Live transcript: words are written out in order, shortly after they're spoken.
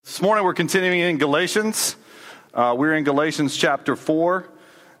This morning we're continuing in Galatians. We're in Galatians chapter 4,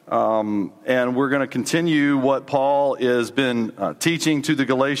 and we're going to continue what Paul has been teaching to the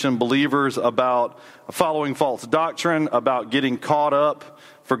Galatian believers about following false doctrine, about getting caught up,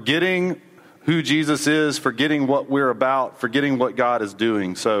 forgetting who Jesus is, forgetting what we're about, forgetting what God is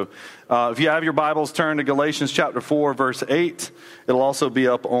doing. So if you have your Bibles, turn to Galatians chapter 4, verse 8. It'll also be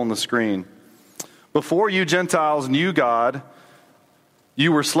up on the screen. Before you Gentiles knew God,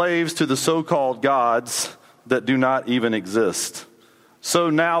 you were slaves to the so-called gods that do not even exist. So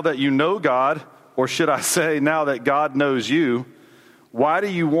now that you know God, or should I say now that God knows you, why do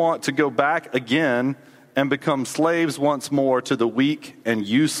you want to go back again and become slaves once more to the weak and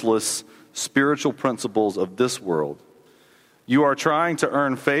useless spiritual principles of this world? You are trying to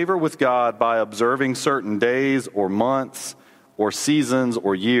earn favor with God by observing certain days or months or seasons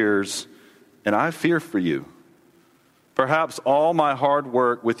or years, and I fear for you. Perhaps all my hard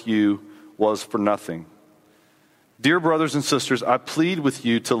work with you was for nothing. Dear brothers and sisters, I plead with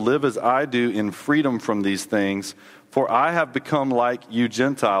you to live as I do in freedom from these things, for I have become like you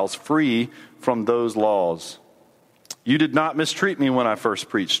Gentiles, free from those laws. You did not mistreat me when I first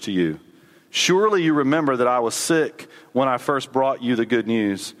preached to you. Surely you remember that I was sick when I first brought you the good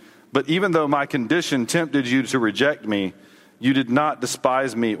news. But even though my condition tempted you to reject me, you did not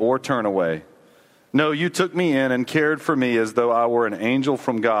despise me or turn away. No, you took me in and cared for me as though I were an angel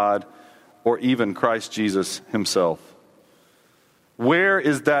from God or even Christ Jesus himself. Where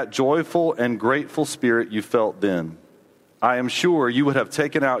is that joyful and grateful spirit you felt then? I am sure you would have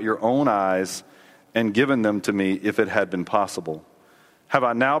taken out your own eyes and given them to me if it had been possible. Have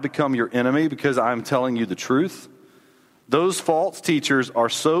I now become your enemy because I am telling you the truth? Those false teachers are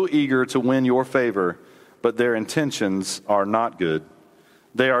so eager to win your favor, but their intentions are not good.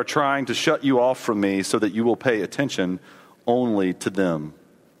 They are trying to shut you off from me so that you will pay attention only to them.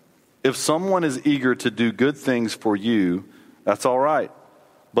 If someone is eager to do good things for you, that's all right.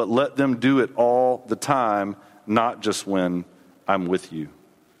 But let them do it all the time, not just when I'm with you.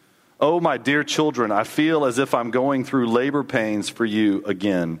 Oh, my dear children, I feel as if I'm going through labor pains for you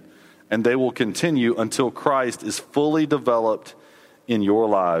again, and they will continue until Christ is fully developed in your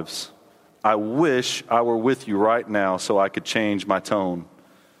lives. I wish I were with you right now so I could change my tone.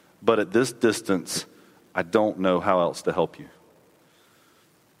 But at this distance, I don't know how else to help you.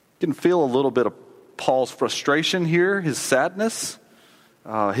 You can feel a little bit of Paul's frustration here, his sadness,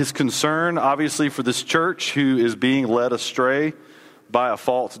 his concern, obviously, for this church who is being led astray by a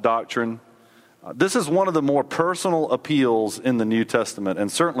false doctrine. This is one of the more personal appeals in the New Testament,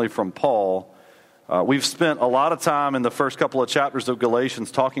 and certainly from Paul. We've spent a lot of time in the first couple of chapters of Galatians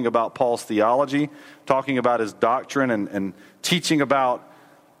talking about Paul's theology, talking about his doctrine, and teaching about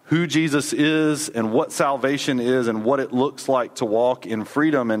who Jesus is and what salvation is and what it looks like to walk in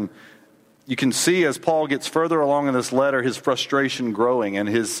freedom. And you can see as Paul gets further along in this letter, his frustration growing and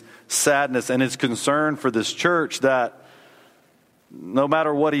his sadness and his concern for this church that no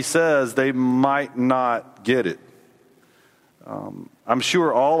matter what he says, they might not get it. I'm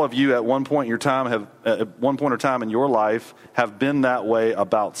sure all of you at one point in time in your life have been that way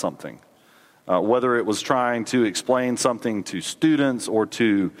about something. Whether it was trying to explain something to students or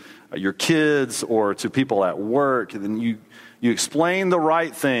to your kids or to people at work, and then you explain the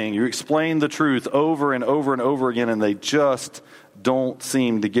right thing, you explain the truth over and over and over again, and they just don't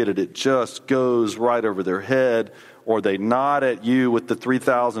seem to get it. It just goes right over their head, or they nod at you with the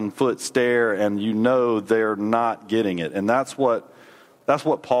 3,000-foot stare, and you know they're not getting it. And that's what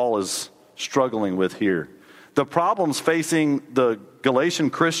Paul is struggling with here. The problems facing the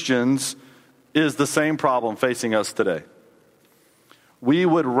Galatian Christians is the same problem facing us today. We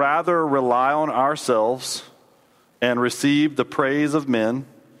would rather rely on ourselves and receive the praise of men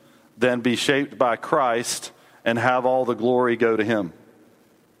than be shaped by Christ and have all the glory go to him.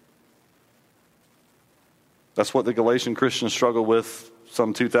 That's what the Galatian Christians struggled with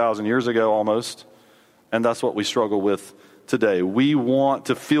some 2,000 years ago almost, and that's what we struggle with today. We want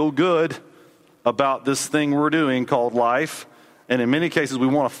to feel good about this thing we're doing called life, and in many cases we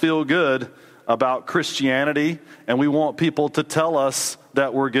want to feel good about Christianity, and we want people to tell us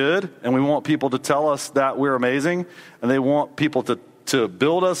that we're good, and we want people to tell us that we're amazing, and they want people to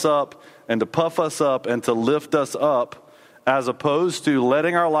build us up and to puff us up and to lift us up, as opposed to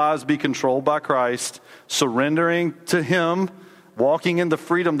letting our lives be controlled by Christ, surrendering to him, walking in the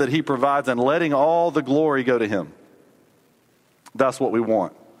freedom that he provides, and letting all the glory go to him. That's what we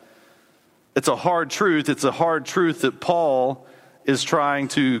want. It's a hard truth. It's a hard truth that Paul is trying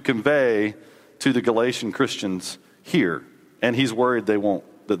to convey to the Galatian Christians here, and he's worried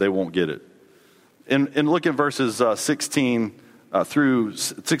that they won't get it. And look at verses 16 through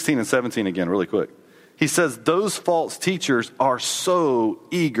 16 and 17 again, really quick. He says, those false teachers are so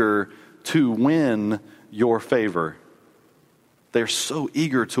eager to win your favor. They're so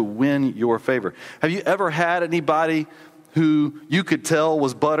eager to win your favor. Have you ever had anybody who you could tell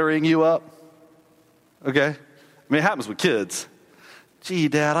was buttering you up? Okay? I mean, it happens with kids. Gee,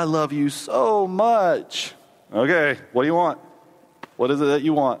 Dad, I love you so much. Okay, what do you want? What is it that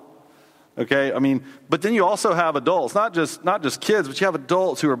you want? Okay, I mean, but then you also have adults, not just kids, but you have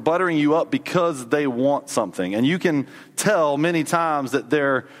adults who are buttering you up because they want something. And you can tell many times that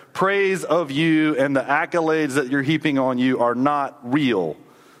their praise of you and the accolades that you're heaping on you are not real.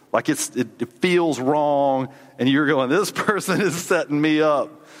 Like it feels wrong, and you're going, this person is setting me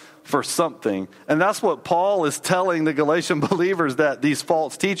up for something. And that's what Paul is telling the Galatian believers that these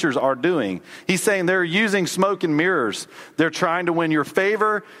false teachers are doing. He's saying they're using smoke and mirrors. They're trying to win your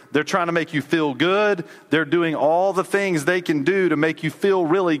favor. They're trying to make you feel good. They're doing all the things they can do to make you feel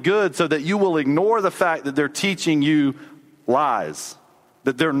really good so that you will ignore the fact that they're teaching you lies,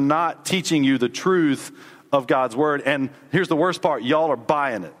 that they're not teaching you the truth of God's word. And here's the worst part, y'all are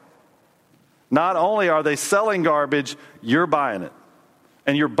buying it. Not only are they selling garbage, you're buying it.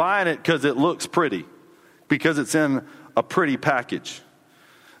 And you're buying it because it looks pretty, because it's in a pretty package.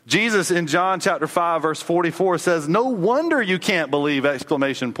 Jesus in John chapter 5, verse 44 says, no wonder you can't believe,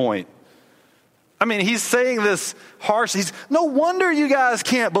 exclamation point. I mean, he's saying this harsh. No wonder you guys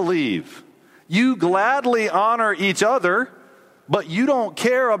can't believe. You gladly honor each other, but you don't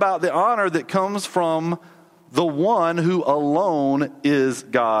care about the honor that comes from the one who alone is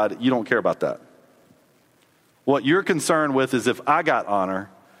God. You don't care about that. What you're concerned with is if I got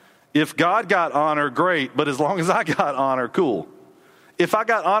honor. If God got honor, great, but as long as I got honor, cool. If I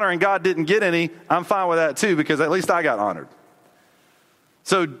got honor and God didn't get any, I'm fine with that too, because at least I got honored.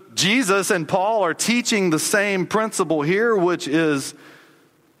 So Jesus and Paul are teaching the same principle here, which is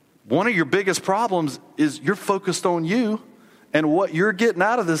one of your biggest problems is you're focused on you and what you're getting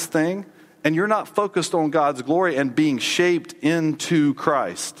out of this thing, and you're not focused on God's glory and being shaped into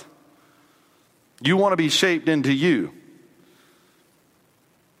Christ. You want to be shaped into you.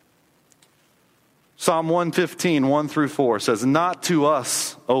 Psalm 115, 1 through 4 says, not to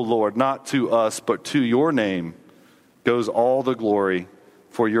us, O Lord, not to us, but to your name goes all the glory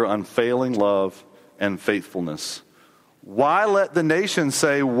for your unfailing love and faithfulness. Why let the nations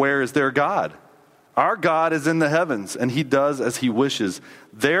say, where is their God? Our God is in the heavens, and he does as he wishes.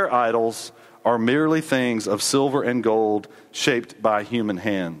 Their idols are merely things of silver and gold shaped by human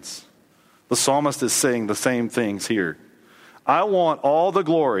hands. The psalmist is saying the same things here. I want all the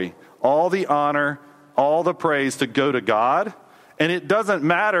glory, all the honor, all the praise to go to God. And it doesn't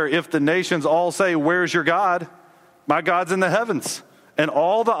matter if the nations all say, where's your God? My God's in the heavens. And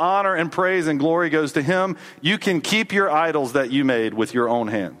all the honor and praise and glory goes to him. You can keep your idols that you made with your own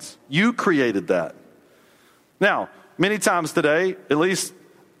hands. You created that. Now, many times today, at least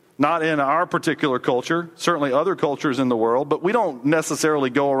not in our particular culture, certainly other cultures in the world, but we don't necessarily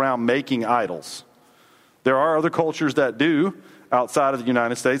go around making idols. There are other cultures that do outside of the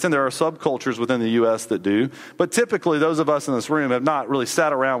United States, and there are subcultures within the U.S. that do. But typically, those of us in this room have not really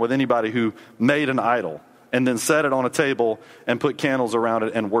sat around with anybody who made an idol and then set it on a table and put candles around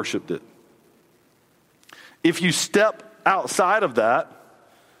it and worshiped it. If you step outside of that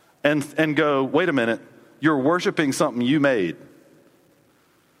and go, wait a minute, you're worshiping something you made.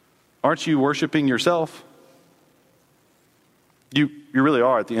 Aren't you worshiping yourself? You really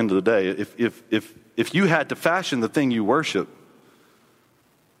are at the end of the day. If you had to fashion the thing you worship,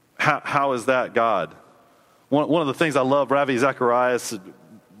 how is that God? One of the things I love, Ravi Zacharias,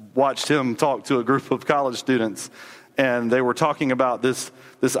 watched him talk to a group of college students, and they were talking about this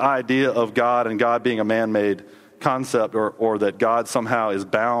idea of God and God being a man-made concept, or that God somehow is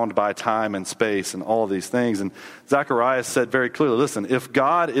bound by time and space and all of these things. And Zacharias said very clearly, listen, if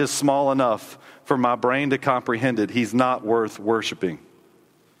God is small enough for my brain to comprehend it, he's not worth worshiping.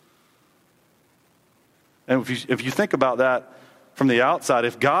 And if you think about that from the outside,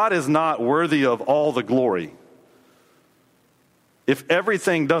 if God is not worthy of all the glory, if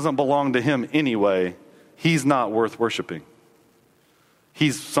everything doesn't belong to him anyway, he's not worth worshiping.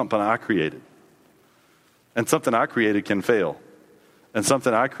 He's something I created. And something I created can fail. And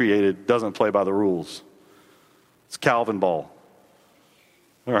something I created doesn't play by the rules. It's Calvin ball.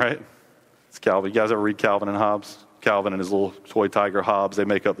 All right? It's Calvin. You guys ever read Calvin and Hobbes? Calvin and his little toy tiger Hobbes, they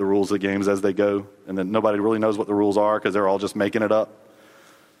make up the rules of the games as they go. And then nobody really knows what the rules are because they're all just making it up.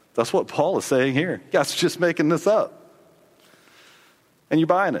 That's what Paul is saying here. You guys are just making this up. And you're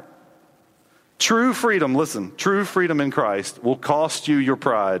buying it. True freedom, listen, true freedom in Christ will cost you your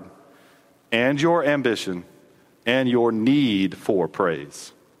pride and your ambition and your need for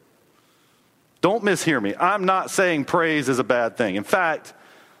praise. Don't mishear me. I'm not saying praise is a bad thing. In fact,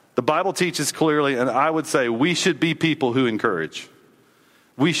 the Bible teaches clearly, and I would say we should be people who encourage.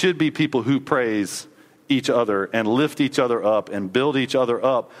 We should be people who praise each other and lift each other up and build each other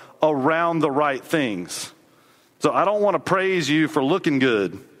up around the right things. So I don't want to praise you for looking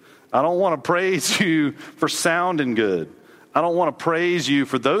good. I don't want to praise you for sounding good. I don't want to praise you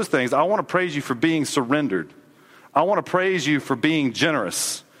for those things. I want to praise you for being surrendered. I want to praise you for being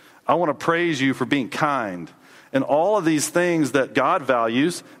generous. I want to praise you for being kind. And all of these things that God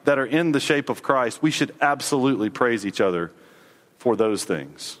values that are in the shape of Christ, we should absolutely praise each other for those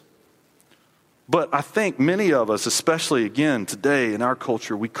things. But I think many of us, especially again today in our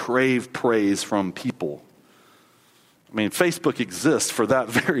culture, we crave praise from people. I mean, Facebook exists for that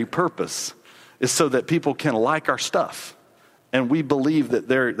very purpose, is so that people can like our stuff. And we believe that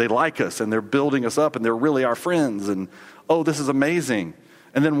they like us and they're building us up and they're really our friends. And, oh, this is amazing.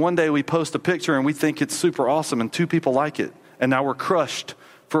 And then one day we post a picture and we think it's super awesome and 2 people like it. And now we're crushed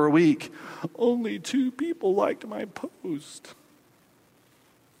for a week. Only 2 people liked my post.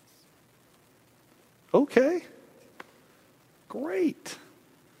 Okay. Great.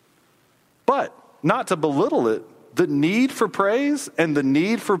 But not to belittle it, the need for praise and the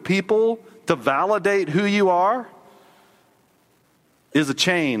need for people to validate who you are is a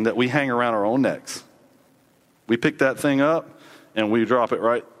chain that we hang around our own necks. We pick that thing up and we drop it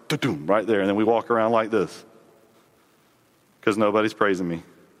right there, and then we walk around like this because nobody's praising me.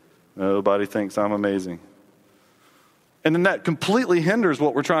 Nobody thinks I'm amazing. And then that completely hinders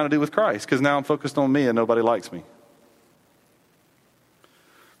what we're trying to do with Christ, because now I'm focused on me and nobody likes me.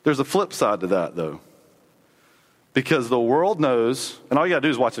 There's a flip side to that, though, because the world knows, and all you got to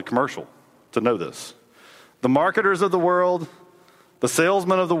do is watch a commercial to know this. The marketers of the world, the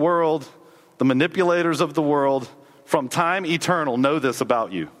salesmen of the world, the manipulators of the world, from time eternal know this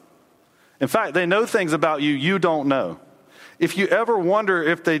about you. In fact, they know things about you you don't know. If you ever wonder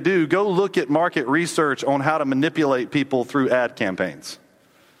if they do, go look at market research on how to manipulate people through ad campaigns.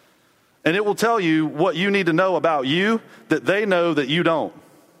 And it will tell you what you need to know about you that they know that you don't.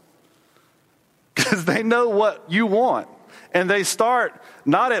 Because they know what you want. And they start,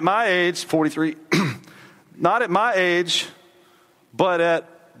 not at my age, 43, not at my age, but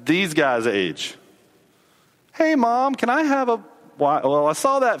at these guys' age. Hey, Mom, can I have a... Well, I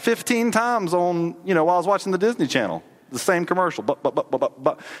saw that 15 times on, while I was watching the Disney Channel. The same commercial.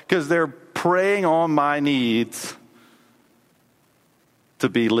 Because they're preying on my needs to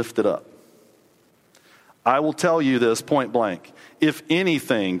be lifted up. I will tell you this point blank. If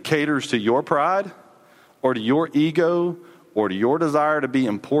anything caters to your pride or to your ego or to your desire to be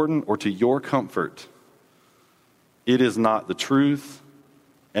important or to your comfort, it is not the truth,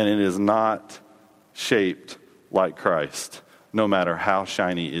 and it is not shaped like Christ, no matter how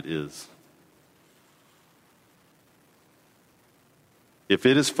shiny it is. If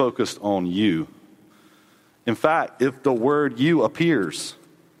it is focused on you, in fact, if the word you appears,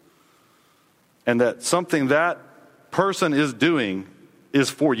 and that something that person is doing is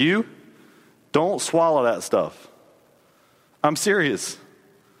for you, don't swallow that stuff. I'm serious.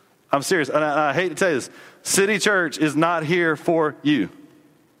 And I hate to tell you this. City Church is not here for you.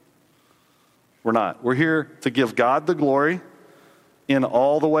 We're not. We're here to give God the glory in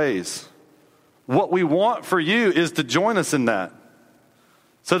all the ways. What we want for you is to join us in that,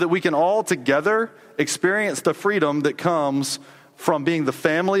 so that we can all together experience the freedom that comes from being the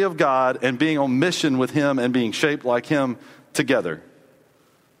family of God and being on mission with Him and being shaped like Him together.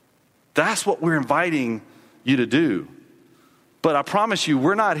 That's what we're inviting you to do. But I promise you,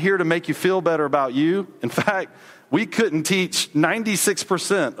 we're not here to make you feel better about you. In fact, we couldn't teach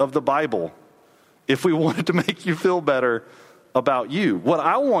 96% of the Bible if we wanted to make you feel better about you. What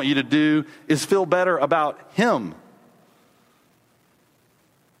I want you to do is feel better about Him.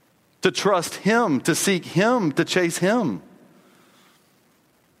 To trust Him, to seek Him, to chase Him.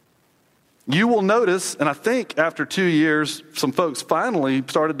 You will notice, and I think after 2 years, some folks finally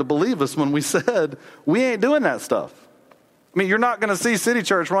started to believe us when we said, we ain't doing that stuff. I mean, you're not going to see City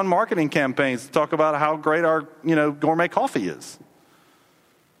Church run marketing campaigns to talk about how great our, gourmet coffee is.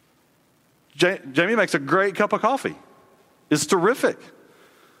 Jamie makes a great cup of coffee. It's terrific.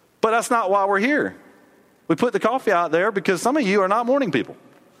 But that's not why we're here. We put the coffee out there because some of you are not morning people.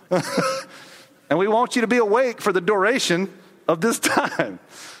 And we want you to be awake for the duration of this time.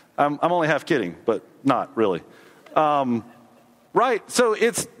 I'm only half kidding, but not really. Right, so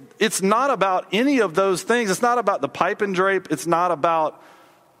it's not about any of those things. It's not about the pipe and drape. It's not about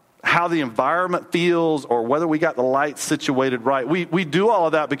how the environment feels or whether we got the lights situated right. We do all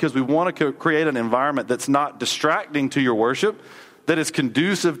of that because we want to create an environment that's not distracting to your worship, that is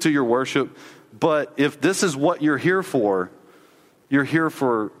conducive to your worship. But if this is what you're here for, you're here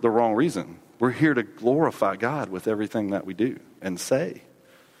for the wrong reason. We're here to glorify God with everything that we do and say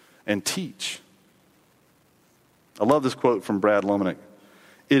and teach. I love this quote from Brad Lomenick.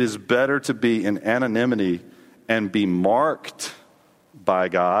 It is better to be in anonymity and be marked by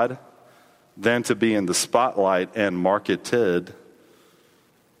God than to be in the spotlight and marketed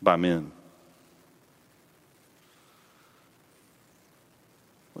by men.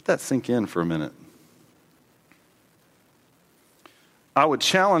 Let that sink in for a minute. I would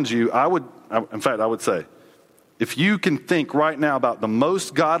challenge you, I would say, if you can think right now about the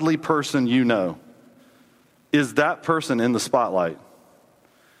most godly person you know, is that person in the spotlight?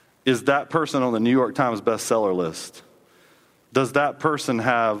 Is that person on the New York Times bestseller list? Does that person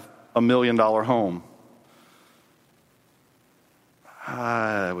have $1 million home?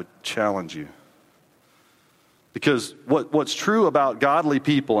 I would challenge you. Because what's true about godly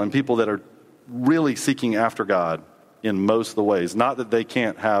people and people that are really seeking after God in most of the ways, not that they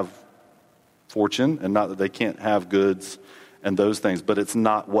can't have fortune and not that they can't have goods and those things, but it's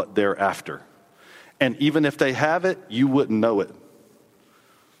not what they're after. And even if they have it, you wouldn't know it.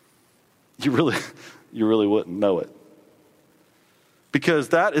 You really wouldn't know it. Because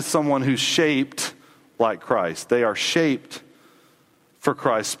that is someone who's shaped like Christ. They are shaped for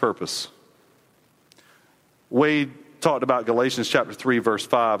Christ's purpose. Wade talked about Galatians chapter 3, verse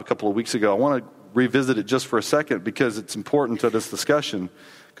 5 a couple of weeks ago. I want to revisit it just for a second because it's important to this discussion,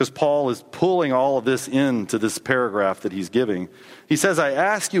 because Paul is pulling all of this into this paragraph that he's giving. He says, I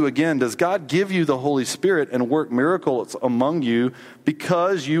ask you again, does God give you the Holy Spirit and work miracles among you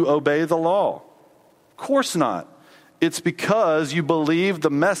because you obey the law? Of course not. It's because you believe the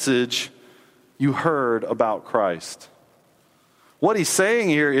message you heard about Christ. What he's saying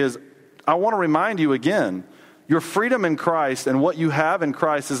here is, I want to remind you again, your freedom in Christ and what you have in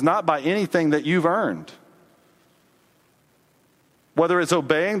Christ is not by anything that you've earned. Whether it's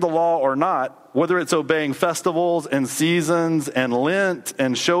obeying the law or not, whether it's obeying festivals and seasons and Lent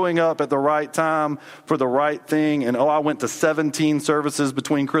and showing up at the right time for the right thing, and I went to 17 services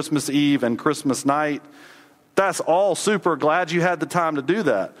between Christmas Eve and Christmas night. That's all super. Glad you had the time to do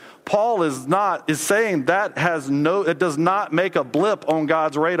that. Paul is saying that it does not make a blip on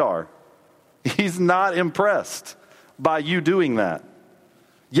God's radar. He's not impressed by you doing that.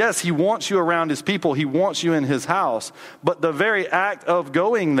 Yes, he wants you around his people. He wants you in his house. But the very act of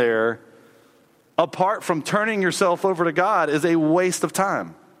going there, apart from turning yourself over to God, is a waste of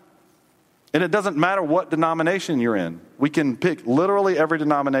time. And it doesn't matter what denomination you're in. We can pick literally every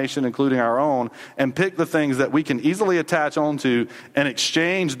denomination, including our own, and pick the things that we can easily attach onto and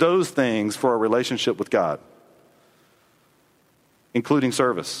exchange those things for a relationship with God, including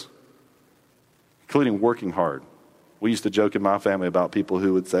service, including working hard. We used to joke in my family about people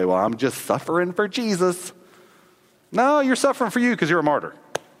who would say, well, I'm just suffering for Jesus. No, you're suffering for you because you're a martyr.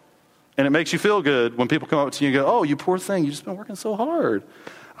 And it makes you feel good when people come up to you and go, oh, you poor thing, you've just been working so hard.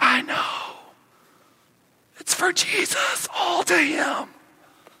 I know. It's for Jesus, all to him.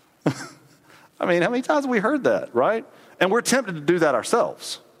 I mean, how many times have we heard that, right? And we're tempted to do that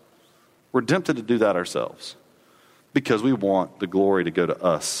ourselves. We're tempted to do that ourselves because we want the glory to go to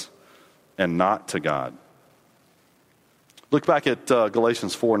us and not to God. Look back at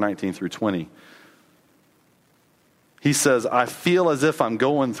Galatians 4:19 through 20. He says, I feel as if I'm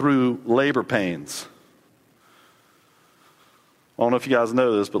going through labor pains. I don't know if you guys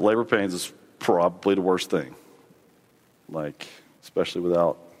know this, but labor pains is probably the worst thing. Like, especially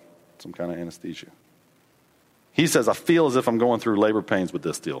without some kind of anesthesia. He says, I feel as if I'm going through labor pains with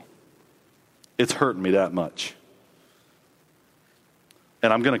this deal. It's hurting me that much.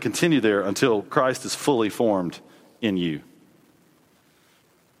 And I'm going to continue there until Christ is fully formed in you.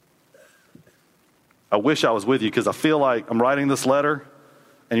 I wish I was with you because I feel like I'm writing this letter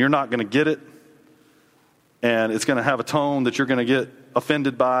and you're not going to get it. And it's going to have a tone that you're going to get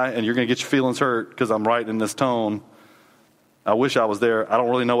offended by and you're going to get your feelings hurt because I'm writing in this tone. I wish I was there. I don't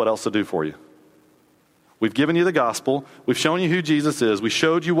really know what else to do for you. We've given you the gospel. We've shown you who Jesus is. We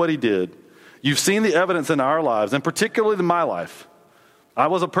showed you what he did. You've seen the evidence in our lives, and particularly in my life. I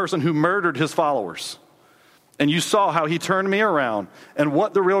was a person who murdered his followers. And you saw how he turned me around and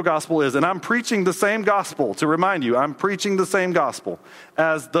what the real gospel is. And I'm preaching the same gospel. To remind you, I'm preaching the same gospel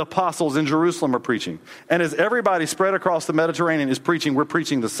as the apostles in Jerusalem are preaching. And as everybody spread across the Mediterranean is preaching, we're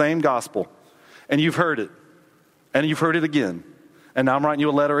preaching the same gospel. And you've heard it. And you've heard it again. And now I'm writing you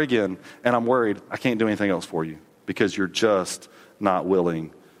a letter again. And I'm worried I can't do anything else for you because you're just not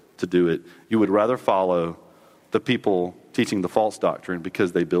willing to do it. You would rather follow the people teaching the false doctrine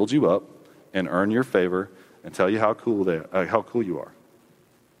because they build you up and earn your favor and tell you how cool you are.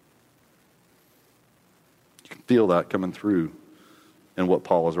 You can feel that coming through in what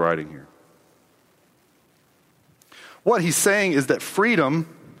Paul is writing here. What he's saying is that freedom,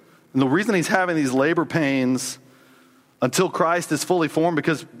 and the reason he's having these labor pains until Christ is fully formed,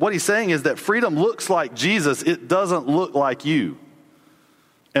 because what he's saying is that freedom looks like Jesus. It doesn't look like you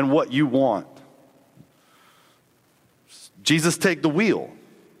and what you want. Jesus, take the wheel.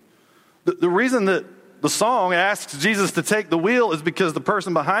 The reason that the song asks Jesus to take the wheel is because the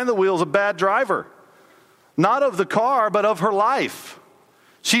person behind the wheel is a bad driver. Not of the car, but of her life.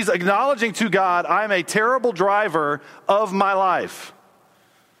 She's acknowledging to God, I'm a terrible driver of my life.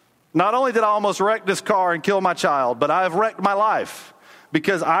 Not only did I almost wreck this car and kill my child, but I have wrecked my life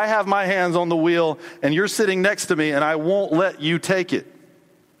because I have my hands on the wheel and you're sitting next to me and I won't let you take it.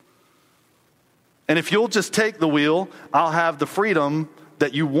 And if you'll just take the wheel, I'll have the freedom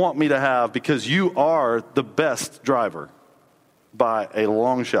that you want me to have because you are the best driver by a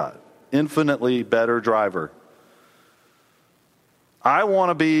long shot. Infinitely better driver. I want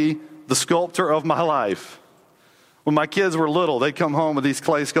to be the sculptor of my life. When my kids were little, they'd come home with these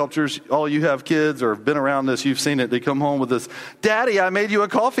clay sculptures. All you have kids or have been around this, you've seen it. They come home with this, Daddy, I made you a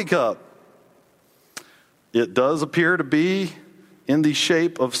coffee cup. It does appear to be in the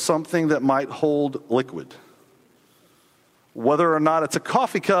shape of something that might hold liquid. Whether or not it's a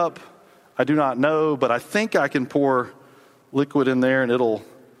coffee cup, I do not know, but I think I can pour liquid in there and it'll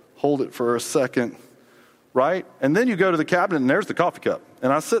hold it for a second, right? And then you go to the cabinet and there's the coffee cup.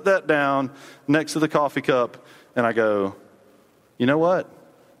 And I sit that down next to the coffee cup and I go, you know what?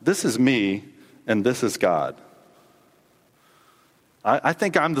 This is me and this is God. I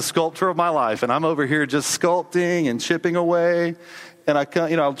think I'm the sculptor of my life and I'm over here just sculpting and chipping away. And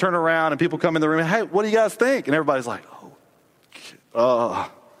I'll turn around and people come in the room and, hey, what do you guys think? And everybody's like,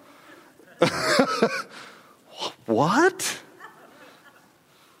 what?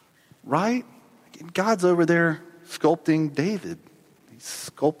 Right? God's over there sculpting David. He's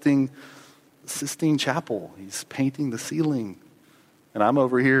sculpting the Sistine Chapel. He's painting the ceiling. And I'm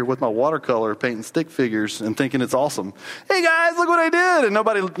over here with my watercolor painting stick figures and thinking it's awesome. Hey guys, look what I did. And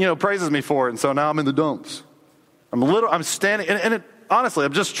nobody, praises me for it. And so now I'm in the dumps. I'm standing, honestly,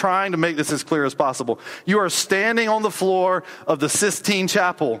 I'm just trying to make this as clear as possible. You are standing on the floor of the Sistine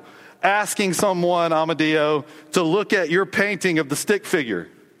Chapel asking someone, Amadeo, to look at your painting of the stick figure.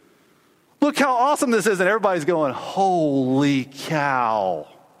 Look how awesome this is. And everybody's going, holy cow.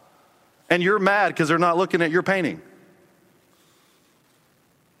 And you're mad because they're not looking at your painting.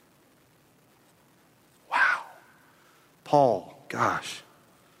 Wow. Paul, gosh.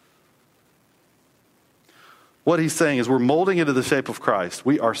 What he's saying is we're molding into the shape of Christ.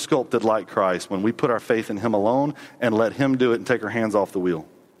 We are sculpted like Christ when we put our faith in him alone and let him do it and take our hands off the wheel.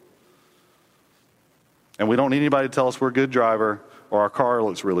 And we don't need anybody to tell us we're a good driver or our car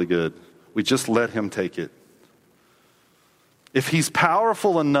looks really good. We just let him take it. If he's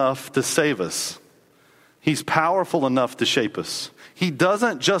powerful enough to save us, he's powerful enough to shape us. He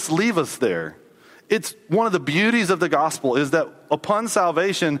doesn't just leave us there. It's one of the beauties of the gospel is that upon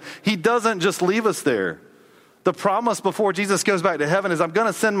salvation, he doesn't just leave us there. The promise before Jesus goes back to heaven is I'm going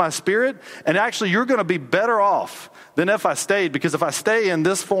to send my spirit, and actually you're going to be better off than if I stayed, because if I stay in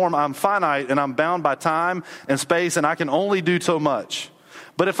this form, I'm finite and I'm bound by time and space and I can only do so much.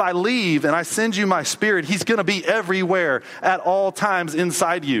 But if I leave and I send you my spirit, he's going to be everywhere at all times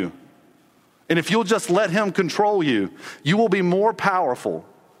inside you. And if you'll just let him control you, you will be more powerful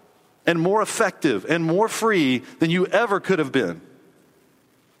and more effective and more free than you ever could have been.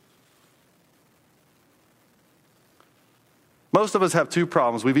 Most of us have two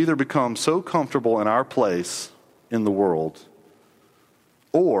problems. We've either become so comfortable in our place in the world,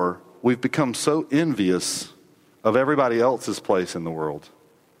 or we've become so envious of everybody else's place in the world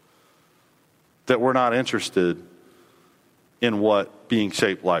that we're not interested in what being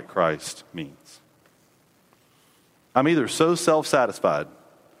shaped like Christ means. I'm either so self-satisfied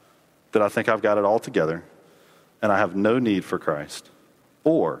that I think I've got it all together and I have no need for Christ,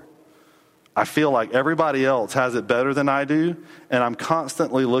 or I feel like everybody else has it better than I do, and I'm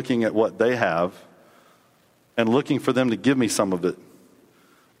constantly looking at what they have and looking for them to give me some of it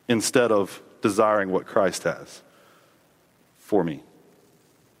instead of desiring what Christ has for me.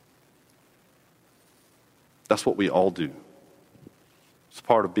 That's what we all do. It's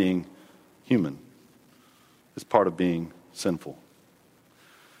part of being human. It's part of being sinful.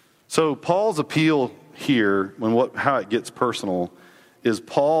 So Paul's appeal here, how it gets personal, is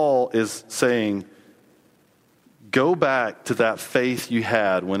Paul is saying, Go back to that faith you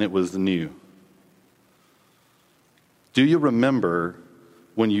had when it was new. Do you remember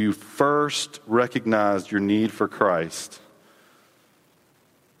when you first recognized your need for Christ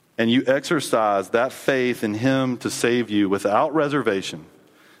and you exercised that faith in Him to save you without reservation,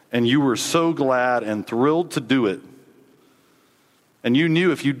 and you were so glad and thrilled to do it, and you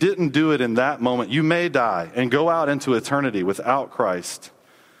knew if you didn't do it in that moment, you may die and go out into eternity without Christ?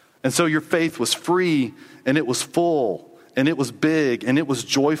 And so your faith was free, and it was full, and it was big, and it was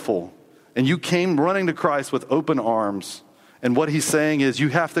joyful. And you came running to Christ with open arms. And what He's saying is you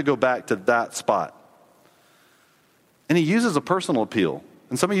have to go back to that spot. And He uses a personal appeal.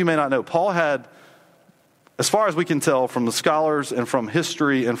 And some of you may not know, Paul had, as far as we can tell from the scholars and from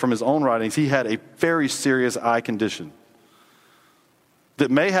history and from his own writings, he had a very serious eye condition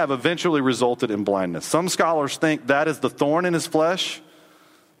that may have eventually resulted in blindness. Some scholars think that is the thorn in his flesh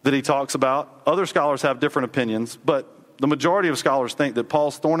that he talks about. Other scholars have different opinions, but the majority of scholars think that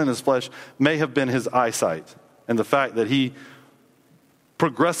Paul's thorn in his flesh may have been his eyesight and the fact that he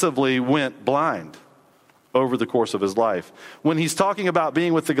progressively went blind over the course of his life. When he's talking about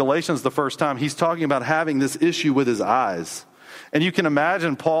being with the Galatians the first time, he's talking about having this issue with his eyes. And you can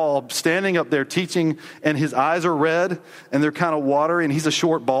imagine Paul standing up there teaching, and his eyes are red, and they're kind of watery, and he's a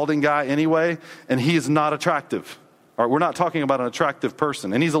short, balding guy anyway, and he is not attractive. All right, we're not talking about an attractive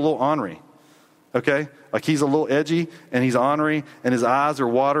person, and he's a little ornery, okay? Like he's a little edgy, and he's ornery, and his eyes are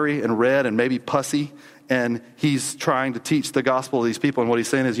watery and red and maybe pussy, and he's trying to teach the gospel to these people, and what he's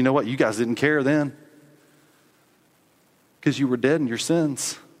saying is, you know what, you guys didn't care then because you were dead in your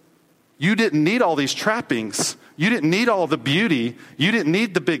sins. You didn't need all these trappings. You didn't need all the beauty. You didn't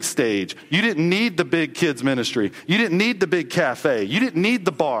need the big stage. You didn't need the big kids ministry. You didn't need the big cafe. You didn't need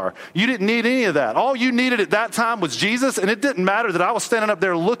the bar. You didn't need any of that. All you needed at that time was Jesus, and it didn't matter that I was standing up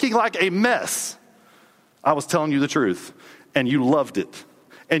there looking like a mess. I was telling you the truth, and you loved it.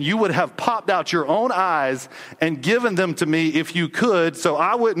 And you would have popped out your own eyes and given them to me if you could, so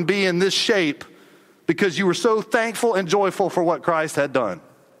I wouldn't be in this shape because you were so thankful and joyful for what Christ had done.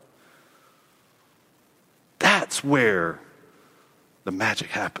 That's where the magic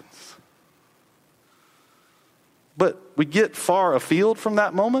happens. But we get far afield from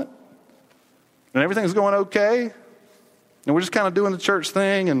that moment, and everything's going okay, and we're just kind of doing the church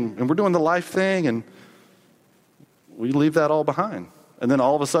thing, and we're doing the life thing, and we leave that all behind. And then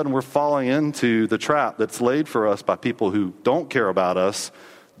all of a sudden we're falling into the trap that's laid for us by people who don't care about us,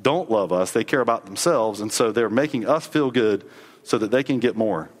 don't love us, they care about themselves, and so they're making us feel good so that they can get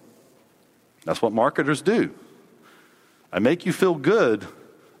more. That's what marketers do. I make you feel good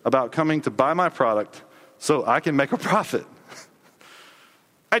about coming to buy my product so I can make a profit.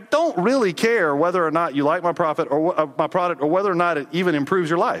 I don't really care whether or not you like my product or whether or not it even improves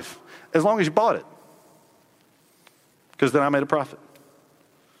your life, as long as you bought it, because then I made a profit.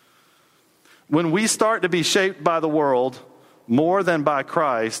 When we start to be shaped by the world more than by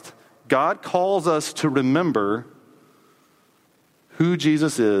Christ, God calls us to remember who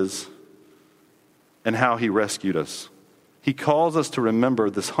Jesus is and how He rescued us. He calls us to remember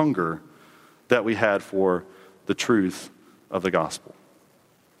this hunger that we had for the truth of the gospel.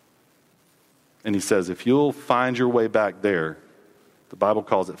 And He says, if you'll find your way back there, the Bible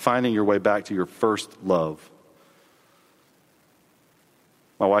calls it finding your way back to your first love.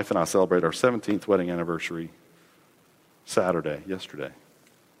 My wife and I celebrate our 17th wedding anniversary yesterday.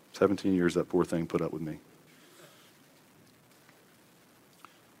 17 years that poor thing put up with me.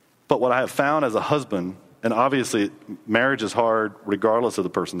 But what I have found as a husband, and obviously marriage is hard regardless of the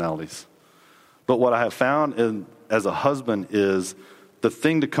personalities, but what I have found as a husband is the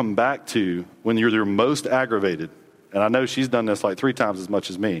thing to come back to when you're most aggravated, and I know she's done this like 3 times as much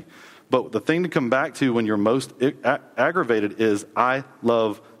as me, but the thing to come back to when you're most aggravated is, I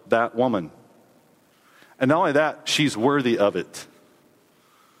love that woman. And not only that, she's worthy of it.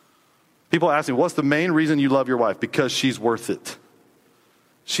 People ask me, what's the main reason you love your wife? Because she's worth it.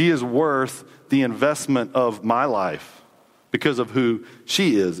 She is worth the investment of my life because of who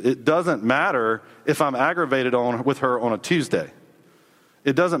she is. It doesn't matter if I'm aggravated with her on a Tuesday.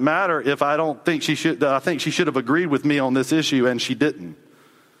 It doesn't matter if I think she should have agreed with me on this issue and she didn't.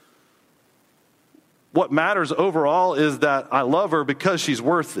 What matters overall is that I love her because she's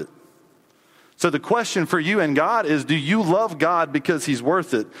worth it. So the question for you and God is, do you love God because He's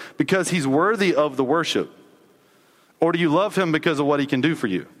worth it, because He's worthy of the worship? Or do you love Him because of what He can do for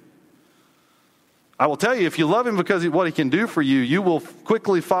you? I will tell you, if you love Him because of what He can do for you, you will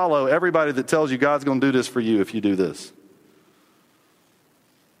quickly follow everybody that tells you God's going to do this for you if you do this.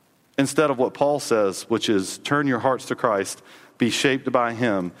 Instead of what Paul says, which is turn your hearts to Christ, be shaped by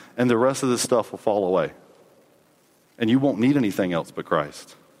Him, and the rest of this stuff will fall away. and you won't need anything else but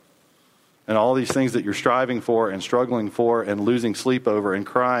Christ. And all these things that you're striving for and struggling for and losing sleep over and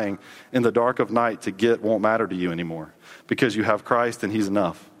crying in the dark of night to get won't matter to you anymore because you have Christ and he's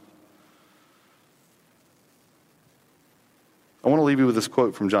enough. I want to leave you with this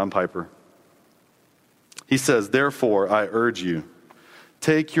quote from John Piper. He says, "Therefore, I urge you,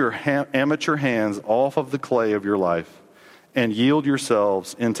 take your amateur hands off of the clay of your life and yield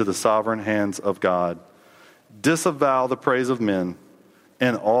yourselves into the sovereign hands of God. Disavow the praise of men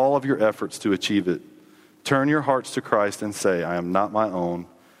and all of your efforts to achieve it. Turn your hearts to Christ and say, I am not my own.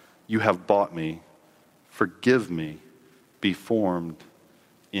 You have bought me. Forgive me. Be formed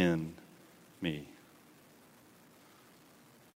in me."